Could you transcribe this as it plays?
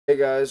Hey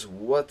guys,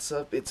 what's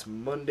up? It's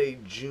Monday,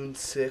 June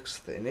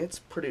 6th, and it's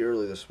pretty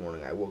early this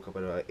morning. I woke up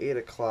at about 8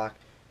 o'clock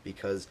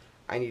because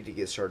I need to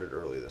get started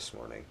early this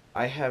morning.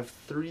 I have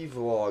 3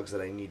 vlogs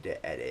that I need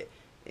to edit,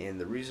 and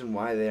the reason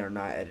why they are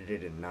not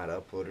edited and not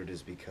uploaded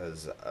is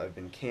because I've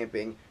been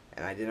camping,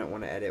 and I didn't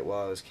want to edit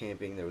while I was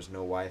camping. There was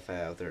no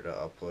Wi-Fi out there to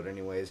upload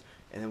anyways,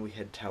 and then we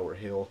had Tower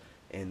Hill,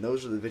 and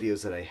those are the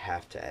videos that I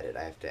have to edit.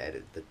 I have to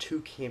edit the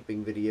 2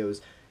 camping videos,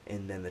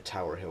 and then the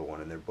Tower Hill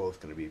one, and they're both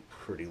going to be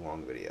pretty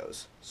long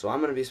videos. So I'm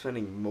going to be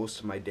spending most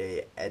of my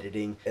day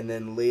editing, and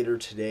then later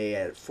today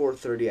at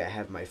 4:30 I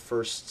have my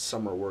first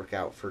summer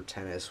workout for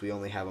tennis. We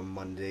only have them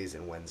Mondays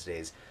and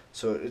Wednesdays,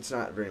 so it's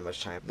not very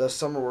much time. The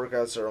summer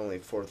workouts are only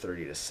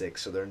 4:30 to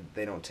 6, so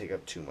they don't take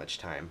up too much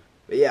time.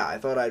 But yeah, I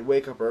thought I'd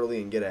wake up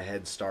early and get a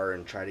head start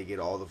and try to get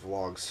all the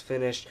vlogs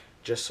finished,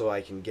 just so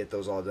I can get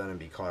those all done and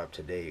be caught up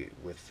to date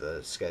with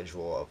the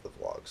schedule of the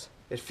vlogs.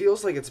 It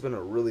feels like it's been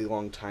a really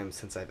long time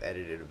since I've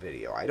edited a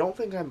video. I don't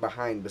think I'm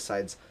behind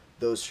besides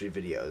those 3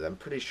 videos. I'm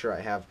pretty sure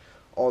I have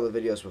all the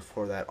videos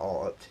before that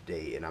all up to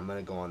date, and I'm going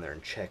to go on there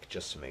and check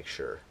just to make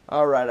sure.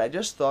 Alright, I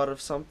just thought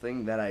of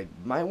something that I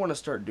might want to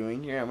start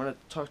doing here. I'm going to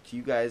talk to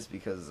you guys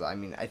because, I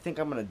think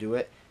I'm going to do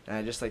it, and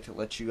I just like to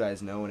let you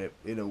guys know, and it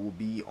will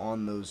be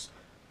on those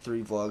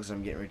 3 vlogs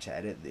I'm getting ready to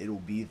edit. It'll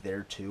be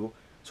there too.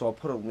 So I'll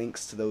put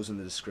links to those in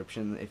the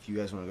description if you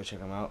guys want to go check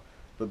them out.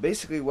 But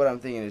basically what I'm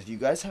thinking is, if you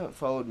guys haven't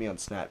followed me on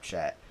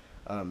Snapchat,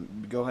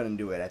 go ahead and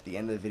do it. At the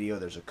end of the video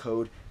there's a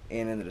code,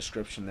 and in the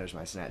description there's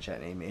my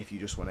Snapchat name if you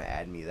just want to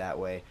add me that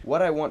way.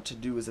 What I want to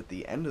do is, at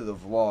the end of the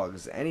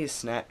vlogs, any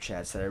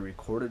Snapchats that I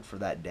recorded for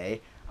that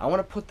day, I want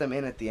to put them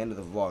in at the end of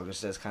the vlog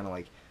just as kind of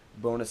like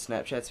bonus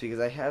Snapchats,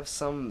 because I have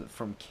some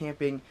from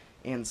camping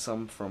and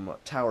some from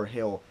Tower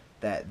Hill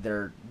that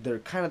they're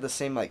kind of the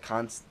same, like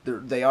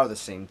they are the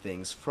same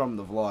things from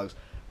the vlogs,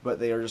 but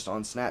they are just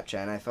on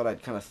Snapchat, and I thought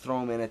I'd kind of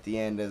throw them in at the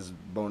end as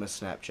bonus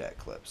Snapchat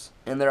clips.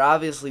 And there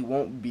obviously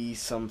won't be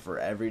some for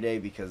every day,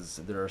 because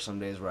there are some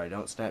days where I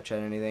don't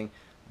Snapchat anything,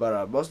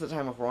 but most of the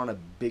time if we're on a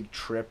big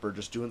trip or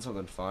just doing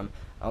something fun,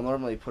 I'll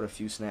normally put a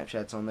few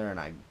Snapchats on there, and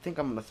I think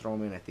I'm going to throw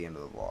them in at the end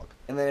of the vlog.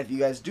 And then if you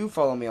guys do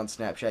follow me on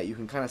Snapchat, you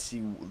can kind of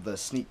see the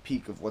sneak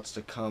peek of what's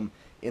to come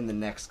in the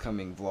next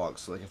coming vlogs.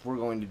 So like if we're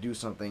going to do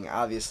something,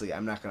 obviously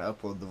I'm not going to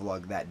upload the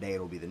vlog that day,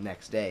 it'll be the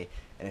next day,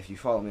 and if you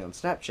follow me on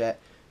Snapchat,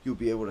 you'll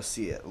be able to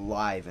see it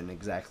live and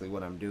exactly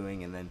what I'm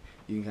doing, and then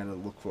you can kind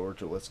of look forward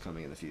to what's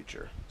coming in the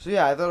future. So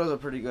yeah, I thought it was a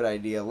pretty good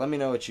idea. Let me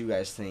know what you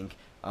guys think.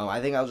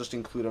 I think I'll just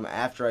include them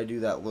after I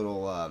do that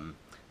little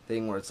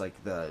thing where it's like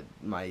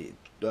my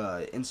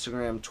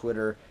Instagram,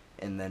 Twitter,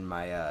 and then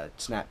my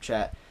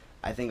Snapchat.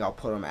 I think I'll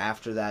put them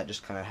after that,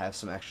 just kind of have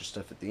some extra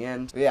stuff at the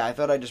end. But yeah, I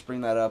thought I'd just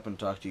bring that up and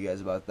talk to you guys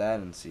about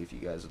that and see if you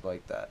guys would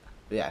like that.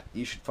 But yeah,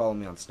 you should follow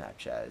me on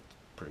Snapchat. It's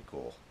pretty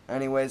cool.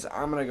 Anyways,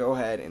 I'm going to go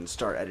ahead and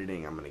start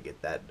editing. I'm going to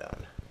get that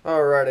done.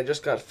 Alright, I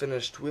just got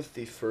finished with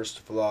the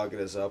first vlog. It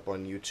is up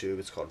on YouTube.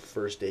 It's called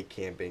First Day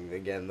Camping.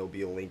 Again, there'll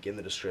be a link in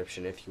the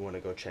description if you want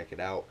to go check it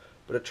out.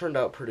 But it turned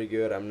out pretty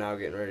good. I'm now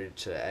getting ready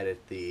to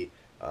edit the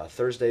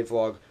Thursday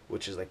vlog,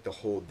 which is like the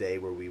whole day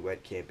where we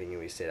went camping and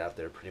we stayed out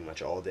there pretty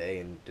much all day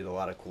and did a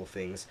lot of cool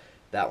things.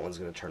 That one's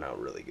going to turn out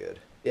really good.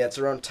 Yeah, it's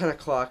around 10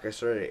 o'clock. I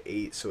started at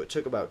 8, so it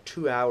took about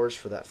 2 hours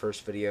for that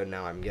first video.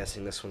 Now I'm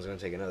guessing this one's going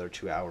to take another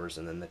 2 hours,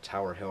 and then the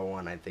Tower Hill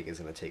one I think is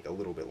going to take a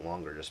little bit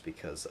longer just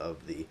because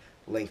of the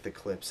length of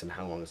clips and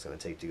how long it's going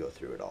to take to go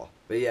through it all.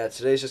 But yeah,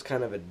 today's just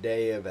kind of a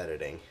day of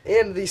editing.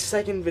 And the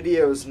second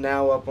video is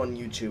now up on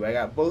YouTube. I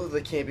got both of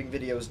the camping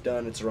videos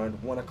done. It's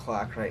around 1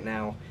 o'clock right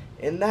now,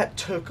 and that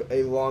took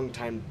a long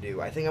time to do.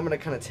 I think I'm going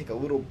to kind of take a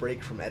little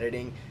break from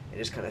editing and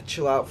just kind of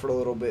chill out for a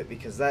little bit,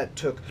 because that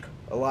took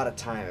a lot of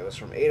time. It was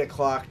from 8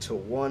 o'clock to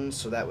 1,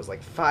 so that was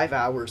like 5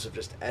 hours of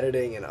just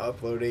editing and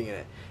uploading,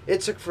 and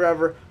it took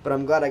forever, but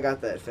I'm glad I got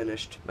that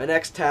finished. My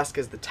next task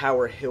is the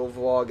Tower Hill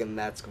vlog, and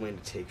that's going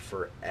to take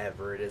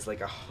forever. It is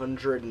like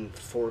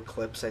 104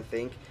 clips, I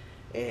think,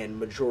 and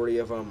majority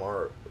of them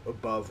are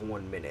above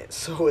 1 minute,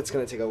 so it's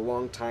going to take a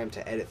long time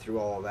to edit through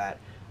all of that.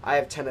 I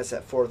have tennis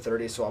at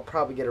 4:30, so I'll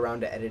probably get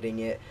around to editing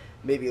it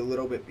maybe a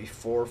little bit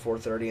before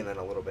 4:30 and then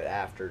a little bit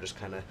after. Just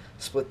kind of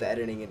split the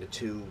editing into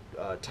 2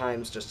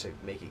 times just to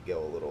make it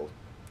go a little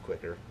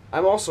quicker.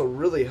 I'm also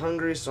really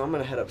hungry, so I'm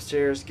going to head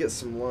upstairs, get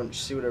some lunch,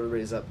 see what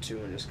everybody's up to,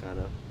 and just kind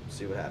of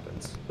see what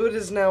happens. So it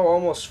is now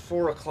almost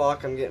 4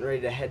 o'clock. I'm getting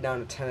ready to head down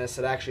to tennis.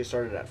 It actually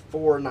started at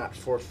 4, not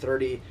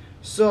 4:30.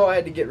 So I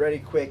had to get ready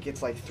quick.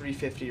 It's like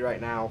 3:50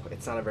 right now.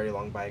 It's not a very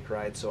long bike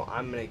ride, so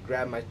I'm going to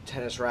grab my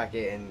tennis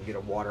racket and get a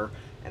water,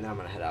 and then I'm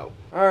going to head out.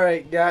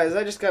 Alright guys,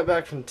 I just got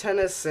back from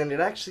tennis, and it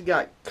actually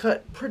got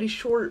cut pretty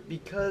short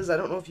because I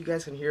don't know if you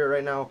guys can hear it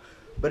right now,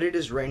 but it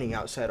is raining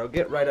outside. I'll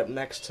get right up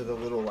next to the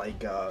little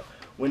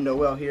window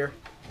well here.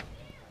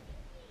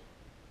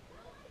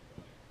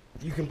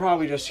 You can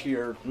probably just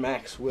hear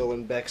Max, Will,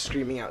 and Beck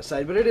screaming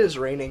outside, but it is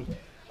raining.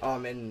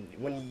 And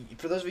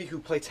for those of you who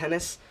play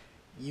tennis,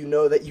 you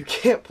know that you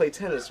can't play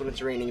tennis when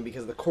it's raining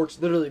because the courts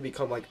literally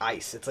become like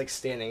ice. It's like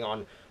standing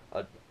on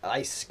a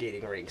ice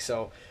skating rink.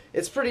 So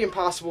it's pretty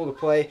impossible to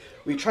play.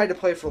 We tried to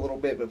play for a little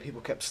bit, but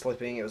people kept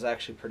slipping. It was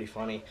actually pretty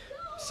funny.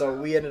 So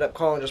we ended up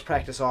calling just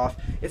practice off.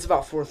 It's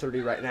about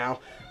 4:30 right now.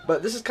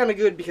 But this is kind of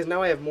good because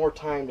now I have more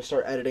time to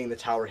start editing the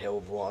Tower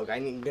Hill vlog.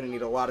 I'm going to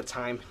need a lot of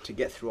time to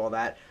get through all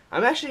that.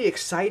 I'm actually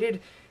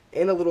excited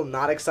and a little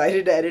not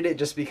excited to edit it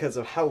just because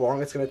of how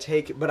long it's going to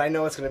take. But I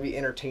know it's going to be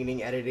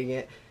entertaining editing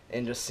it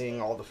and just seeing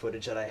all the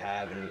footage that I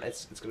have, and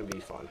it's going to be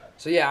fun.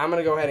 So yeah, I'm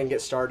going to go ahead and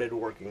get started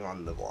working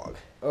on the vlog.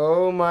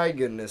 Oh my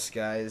goodness,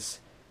 guys.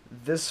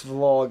 This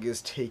vlog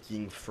is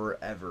taking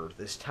forever.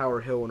 This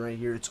Tower Hill one right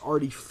here, it's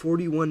already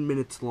 41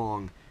 minutes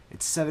long.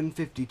 It's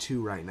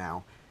 7:52 right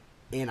now,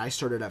 and I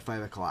started at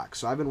 5 o'clock.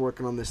 So I've been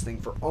working on this thing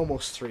for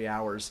almost 3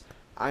 hours.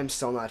 I'm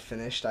still not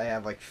finished. I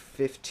have like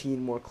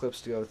 15 more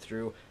clips to go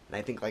through, and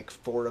I think like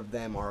 4 of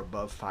them are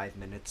above 5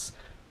 minutes.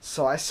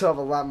 So I still have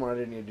a lot more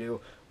editing to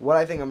do. What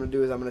I think I'm going to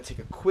do is I'm going to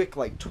take a quick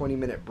like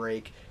 20-minute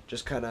break,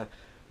 just kind of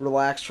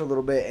relax for a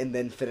little bit, and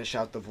then finish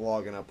out the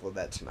vlog and upload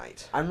that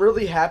tonight. I'm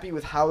really happy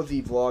with how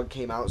the vlog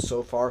came out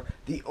so far.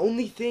 The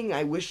only thing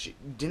I wish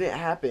didn't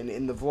happen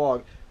in the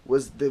vlog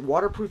was the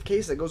waterproof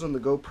case that goes on the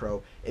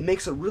GoPro. It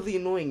makes a really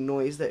annoying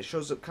noise that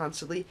shows up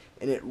constantly,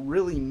 and it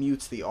really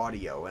mutes the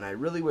audio, and I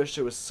really wish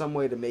there was some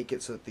way to make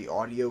it so that the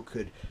audio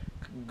could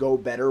go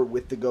better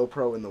with the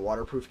GoPro and the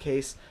waterproof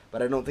case,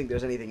 but I don't think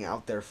there's anything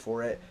out there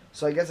for it.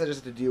 So I guess I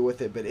just have to deal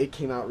with it, but it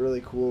came out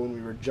really cool when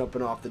we were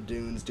jumping off the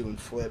dunes, doing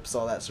flips,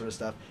 all that sort of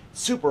stuff.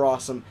 Super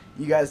awesome.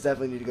 You guys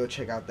definitely need to go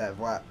check out that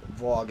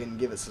vlog and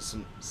give it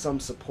some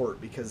support,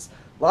 because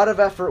a lot of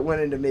effort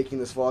went into making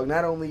this vlog,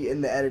 not only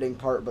in the editing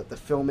part, but the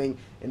filming,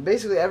 and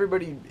basically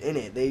everybody in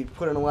it. They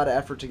put in a lot of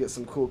effort to get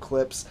some cool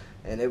clips,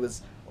 and it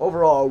was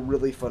overall a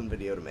really fun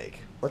video to make.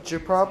 What's your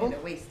problem?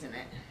 Wasting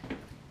it.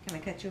 Can I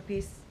cut you a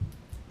piece?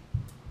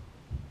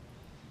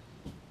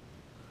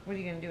 What are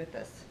you going to do with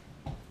this?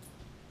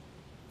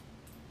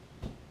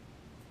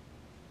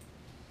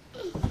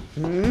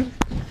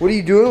 What are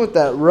you doing with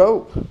that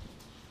rope?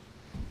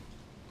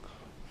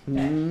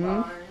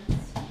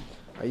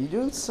 Are you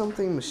doing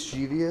something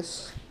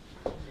mischievous?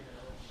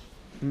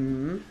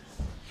 Ooh,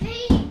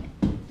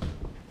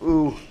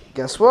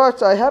 guess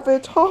what? I have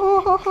it. Ha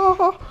ha ha ha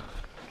ha.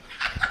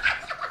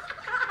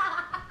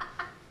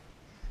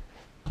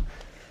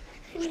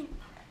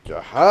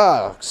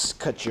 Aha,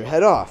 cut your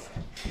head off.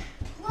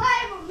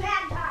 I'm a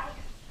mad guy.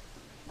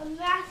 A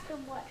master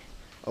what?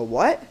 A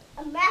what?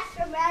 A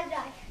master mad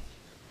guy.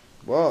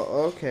 Whoa,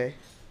 okay.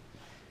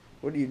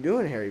 What are you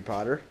doing, Harry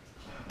Potter?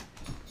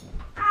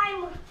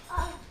 I'm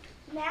a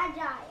mad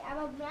guy. I'm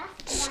a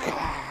master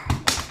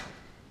mad guy.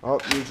 Oh,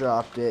 you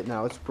dropped it.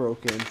 Now it's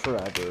broken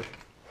forever.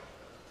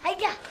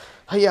 Hiya.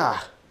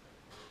 Hiya.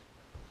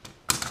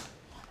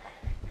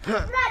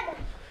 Run.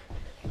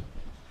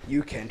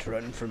 You can't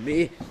run from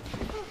me.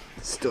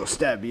 Still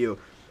stab you.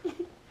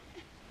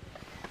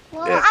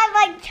 Well, I'm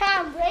like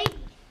Tom Brady.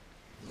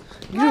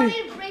 You want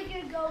me to break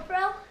your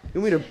GoPro?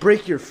 You want me to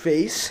break your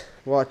face?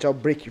 Watch, I'll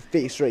break your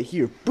face right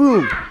here.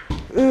 Boom.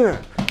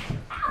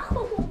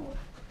 Ow.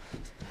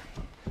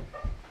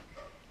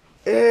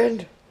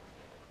 And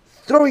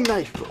throwing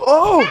knife.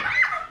 Oh!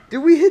 Did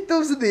we hit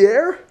those in the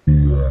air?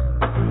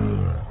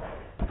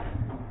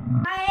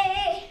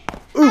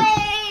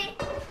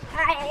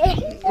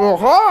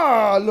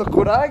 Aha! Look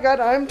what I got.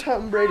 I'm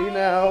Tom Brady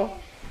now.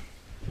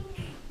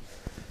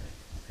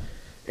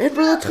 And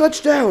for the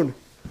touchdown.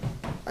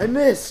 I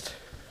missed.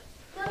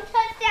 No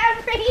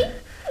touchdown, Brady.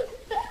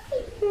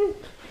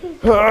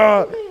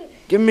 Ah,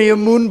 give me a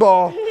moon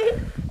ball.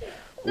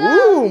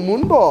 Ooh,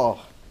 moon ball.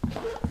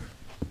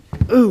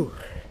 Ooh.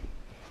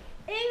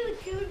 Ew,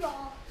 dude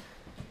ball.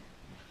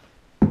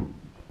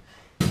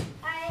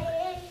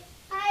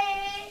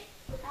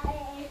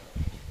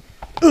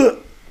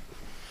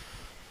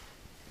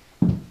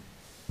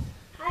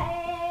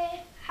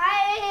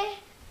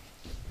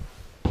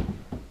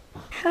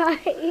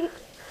 Hi.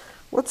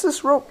 What's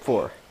this rope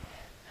for?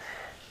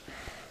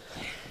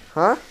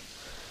 Huh?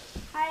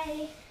 Hi.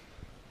 Did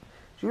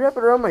you wrap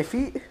it around my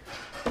feet?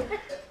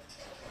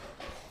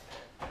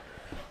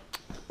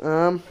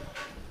 Oh.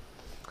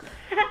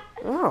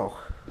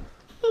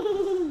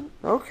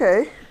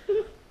 Okay.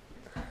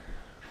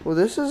 Well,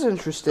 this is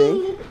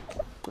interesting.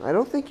 I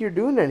don't think you're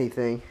doing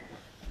anything.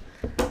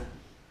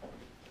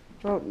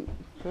 Oh,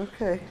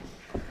 okay.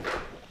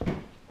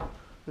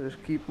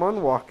 Just keep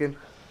on walking.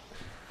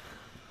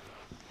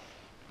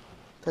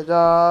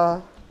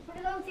 Ta-da!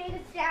 We're gonna take a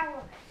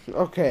shower.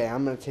 Okay,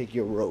 I'm gonna take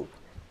your rope.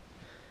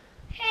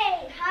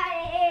 Hey,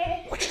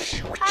 hi.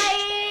 Hi.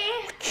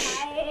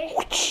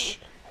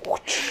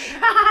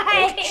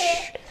 Hi.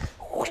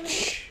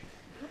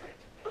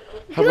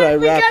 How about I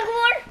wrap? Tug of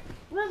War?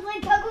 Wanna play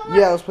Tug of War?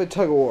 Yeah, let's play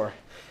Tug of War.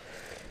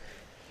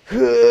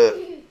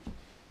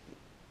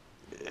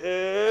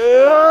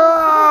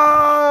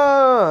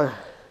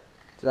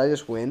 Did I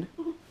just win?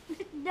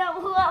 No,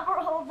 whoever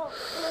holds the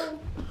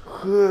rope.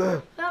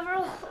 Whoever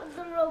holds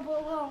the rope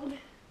alone.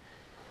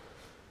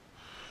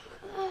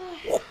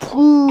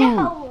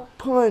 Ow.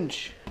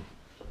 Punch.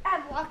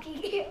 I'm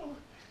blocking you.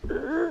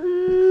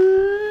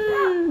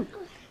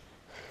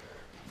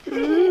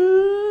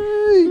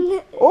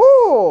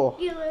 Oh,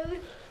 You lose.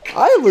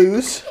 I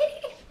lose.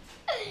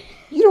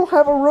 You don't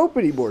have a rope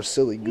anymore,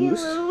 silly You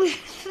goose. lose.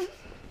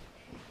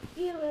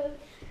 You lose.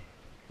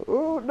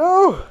 Oh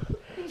no!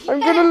 I'm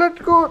gonna let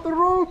go of the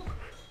rope.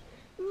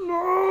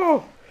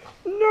 No!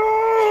 No!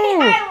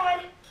 I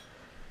won.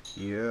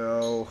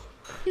 Yo.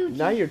 Tootie.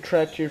 Now you're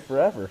trapped here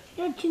forever.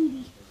 You're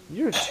Tootie.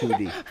 You're a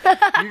tootie.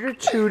 You're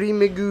Tootie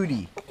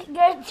McGootie.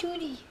 You're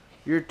Tootie.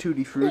 You're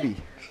Tootie Fruity.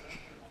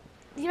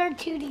 You're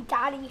Tootie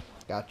Toddy.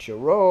 Got your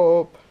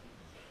rope.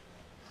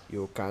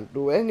 You can't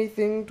do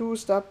anything to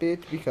stop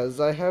it because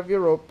I have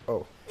your rope.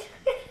 Oh.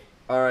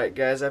 Alright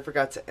guys, I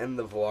forgot to end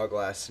the vlog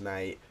last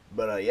night,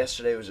 but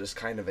yesterday was just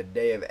kind of a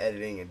day of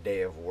editing, a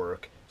day of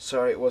work.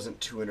 Sorry it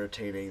wasn't too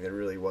entertaining, there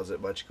really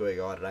wasn't much going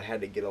on, and I had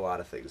to get a lot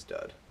of things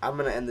done. I'm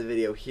going to end the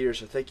video here,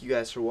 so thank you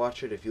guys for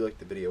watching. If you liked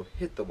the video,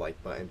 hit the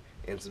like button,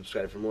 and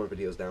subscribe for more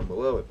videos down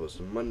below. I post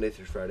them Monday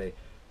through Friday.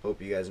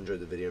 Hope you guys enjoyed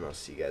the video, and I'll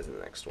see you guys in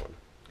the next one.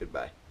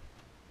 Goodbye.